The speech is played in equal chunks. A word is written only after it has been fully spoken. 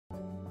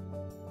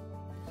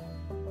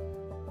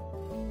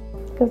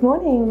Good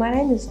morning, my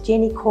name is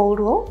Jenny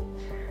Caldwell.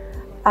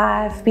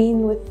 I've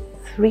been with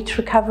Reach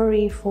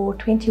Recovery for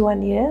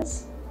 21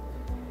 years.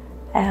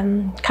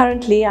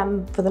 Currently,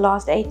 for the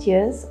last 8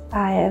 years,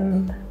 I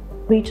am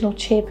Regional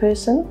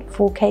Chairperson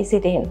for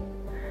KZN.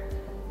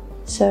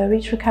 So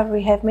Reach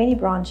Recovery have many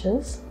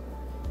branches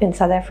in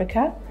South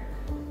Africa.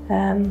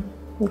 In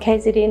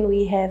KZN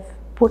we have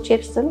Port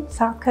Shepstone,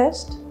 South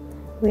Coast.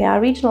 We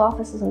are regional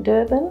offices in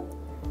Durban.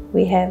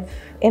 We have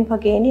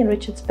Empangeni and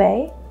Richards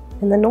Bay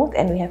in the north,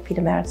 and we have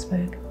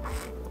Pietermaritzburg.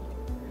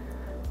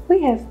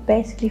 We have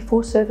basically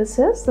 4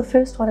 services. The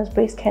first one is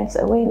breast cancer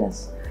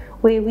awareness,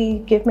 where we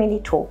give many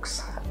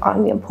talks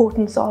on the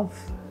importance of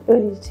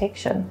early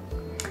detection.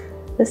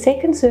 The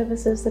second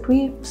service is that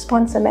we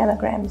sponsor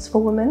mammograms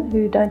for women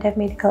who don't have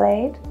medical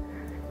aid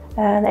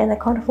and they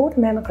can't afford a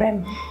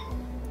mammogram.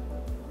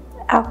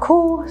 Our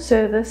core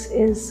service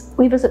is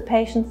we visit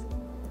patients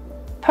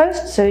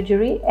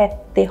post-surgery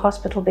at their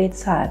hospital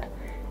bedside,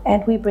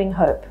 and we bring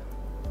hope.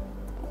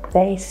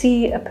 They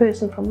see a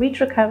person from Reach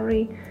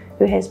Recovery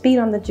who has been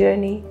on the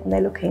journey, and they're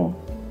looking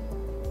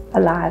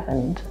alive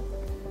and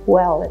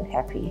well and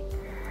happy.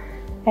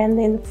 And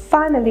then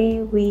finally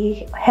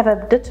we have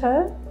a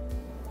ditto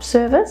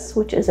service,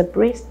 which is a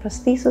breast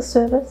prosthesis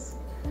service,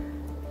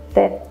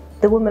 that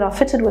the women are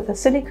fitted with a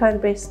silicone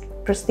breast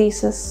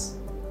prosthesis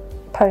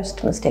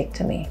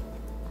post-mastectomy.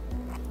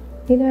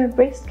 You know,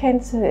 breast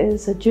cancer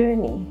is a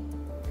journey,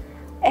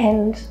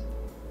 and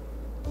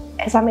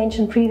as I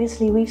mentioned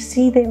previously, we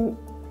see them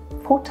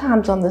 4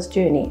 times on this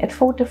journey at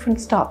 4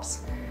 different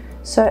stops.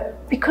 So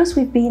because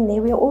we've been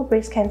there, we are all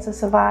breast cancer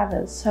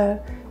survivors,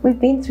 so we've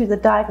been through the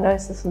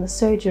diagnosis and the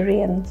surgery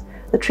and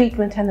the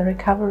treatment and the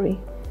recovery,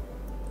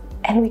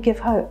 and we give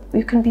hope.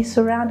 You can be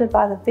surrounded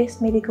by the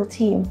best medical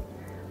team,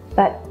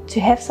 but to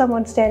have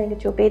someone standing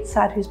at your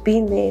bedside who's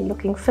been there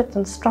looking fit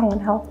and strong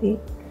and healthy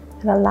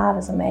and alive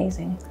is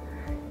amazing.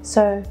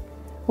 So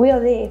we are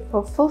there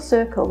for full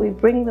circle. We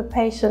bring the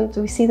patient,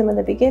 we see them in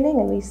the beginning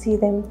and we see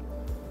them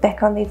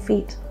back on their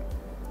feet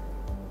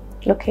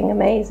looking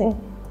amazing.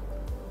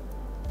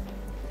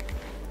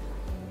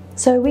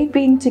 So we've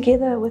been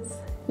together with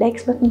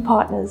Smit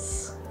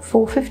Partners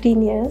for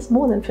 15 years,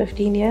 more than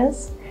 15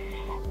 years.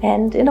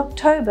 And in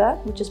October,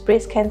 which is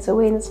Breast Cancer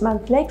Awareness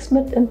Month,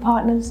 Smit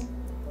Partners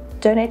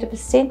donate a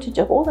percentage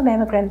of all the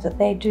mammograms that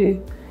they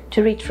do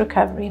to Reach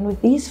Recovery. And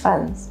with these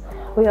funds,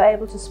 we are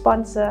able to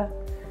sponsor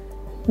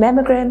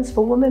mammograms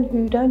for women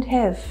who don't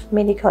have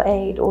medical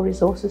aid or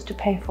resources to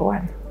pay for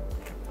one.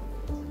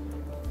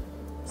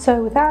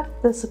 So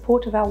without the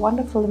support of our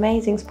wonderful,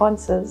 amazing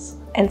sponsors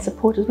and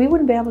supporters, we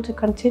wouldn't be able to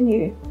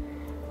continue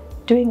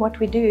doing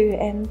what we do,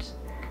 and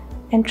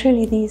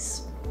truly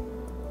these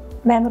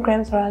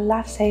mammograms are a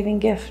life-saving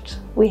gift.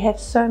 We have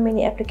so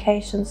many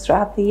applications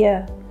throughout the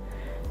year,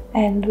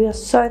 and we are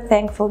so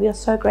thankful, we are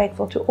so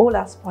grateful to all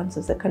our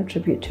sponsors that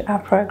contribute to our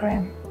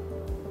program.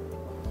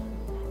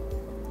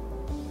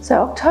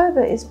 So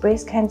October is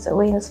Breast Cancer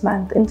Awareness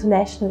Month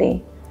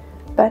internationally,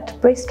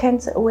 but breast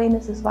cancer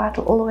awareness is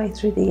vital all the way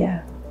through the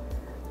year,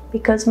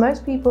 because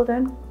most people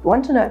don't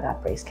want to know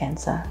about breast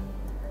cancer,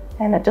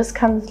 and it just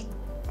comes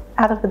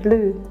out of the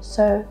blue.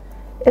 So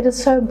it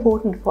is so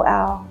important for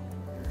our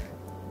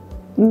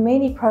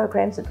many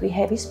programs that we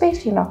have,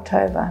 especially in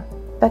October,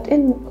 but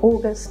in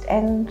August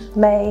and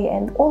May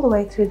and all the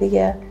way through the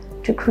year,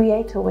 to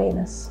create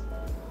awareness.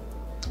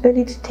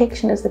 Early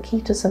detection is the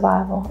key to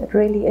survival, it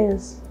really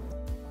is.